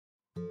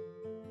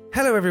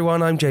Hello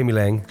everyone, I'm Jamie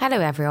Lang.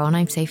 Hello everyone,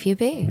 I'm Sophie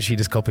Boo. She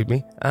just copied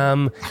me.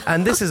 And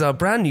this is our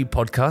brand new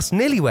podcast,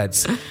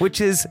 NearlyWeds, which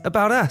is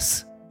about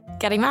us.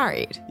 Getting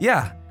married?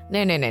 Yeah.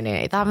 No.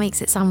 That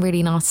makes it sound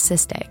really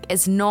narcissistic.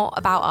 It's not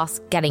about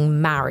us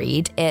getting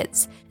married.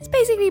 It's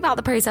basically about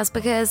the process,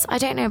 because I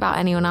don't know about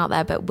anyone out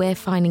there, but we're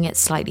finding it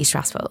slightly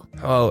stressful.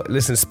 Oh,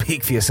 listen,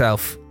 speak for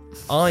yourself.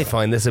 I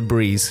find this a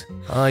breeze.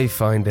 I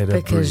find it a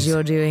breeze. Because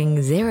you're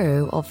doing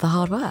zero of the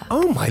hard work.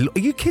 Oh my, are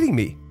you kidding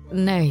me?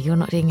 No, you're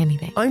not doing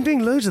anything. I'm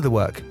doing loads of the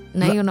work.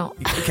 No, you're not.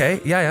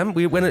 Okay, yeah, I am.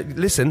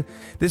 Listen,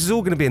 this is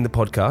all going to be in the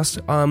podcast.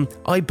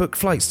 I booked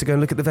flights to go and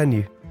look at the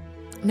venue.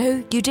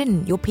 No, you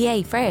didn't. Your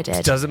PA, Freya,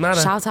 did. Doesn't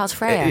matter. Shout out to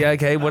Freya. Yeah,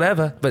 okay,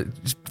 whatever. But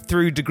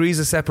through degrees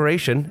of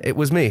separation, it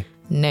was me.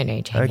 No,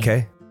 Jamie.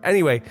 Okay.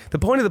 Anyway, the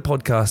point of the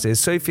podcast is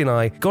Sophie and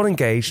I got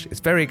engaged. It's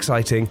very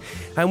exciting.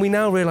 And we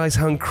now realise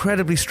how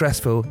incredibly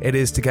stressful it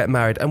is to get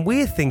married. And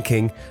we're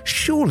thinking,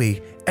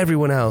 surely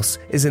everyone else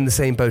is in the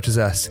same boat as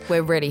us.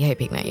 We're really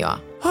hoping that you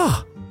are.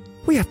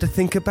 We have to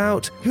think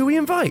about who we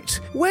invite.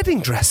 Wedding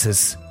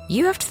dresses.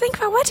 You have to think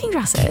about wedding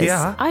dresses?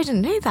 Yeah. I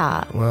didn't know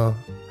that. Well,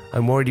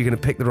 I'm worried you're going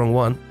to pick the wrong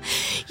one.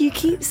 You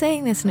keep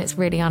saying this and it's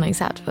really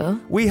unacceptable.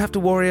 We have to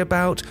worry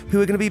about who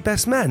are going to be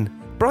best men,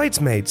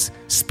 bridesmaids,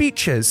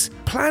 speeches,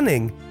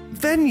 planning,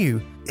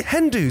 venue,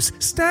 hen-dos,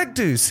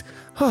 stag-dos.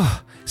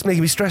 It's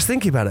making me stressed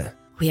thinking about it.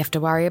 We have to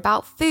worry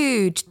about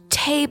food,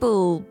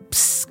 tablescaping.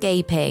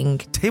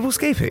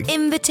 Tablescaping?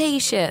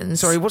 Invitations.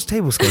 Sorry, what's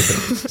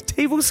tablescaping?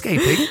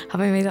 Tablescaping?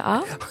 Have I made that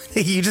up?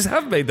 You just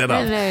have made that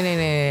up.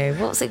 No.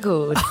 What's it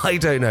called? I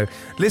don't know.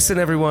 Listen,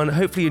 everyone,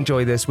 hopefully you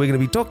enjoy this. We're going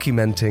to be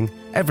documenting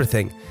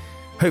everything.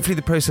 Hopefully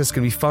the process is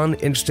going to be fun,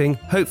 interesting.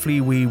 Hopefully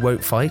we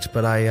won't fight,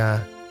 but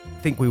I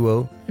think we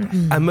will.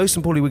 And most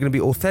importantly, we're going to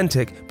be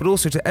authentic, but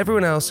also to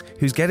everyone else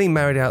who's getting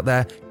married out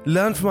there,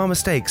 learn from our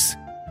mistakes,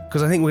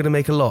 because I think we're going to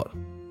make a lot.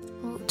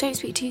 Well, don't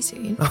speak too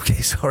soon.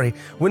 Okay, sorry.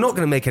 We're not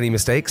going to make any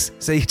mistakes,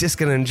 so you're just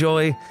going to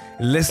enjoy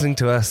listening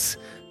to us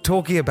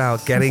talking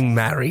about getting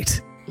married.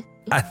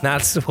 And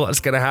that's what's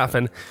going to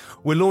happen.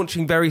 We're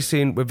launching very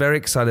soon. We're very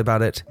excited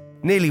about it.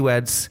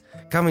 NearlyWeds,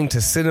 coming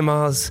to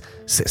cinemas.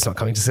 It's not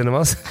coming to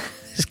cinemas.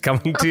 It's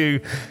coming to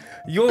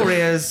your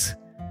ears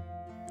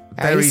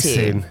very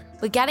soon.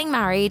 We're getting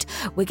married.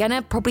 We're going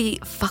to probably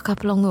fuck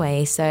up along the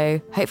way.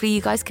 So hopefully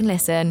you guys can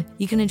listen.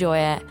 You can enjoy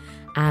it.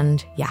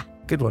 And yeah.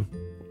 Good one.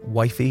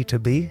 Wifey to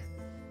be?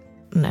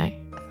 No.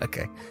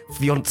 Okay.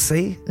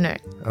 Fiancé? No.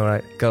 All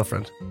right.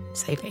 Girlfriend.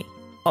 Sophie.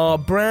 Our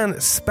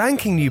brand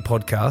spanking new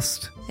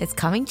podcast. It's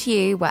coming to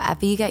you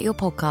wherever you get your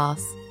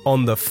podcasts.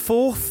 On the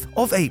 4th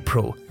of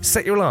April.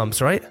 Set your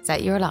alarms, right?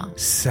 Set your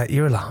alarms. Set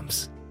your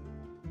alarms.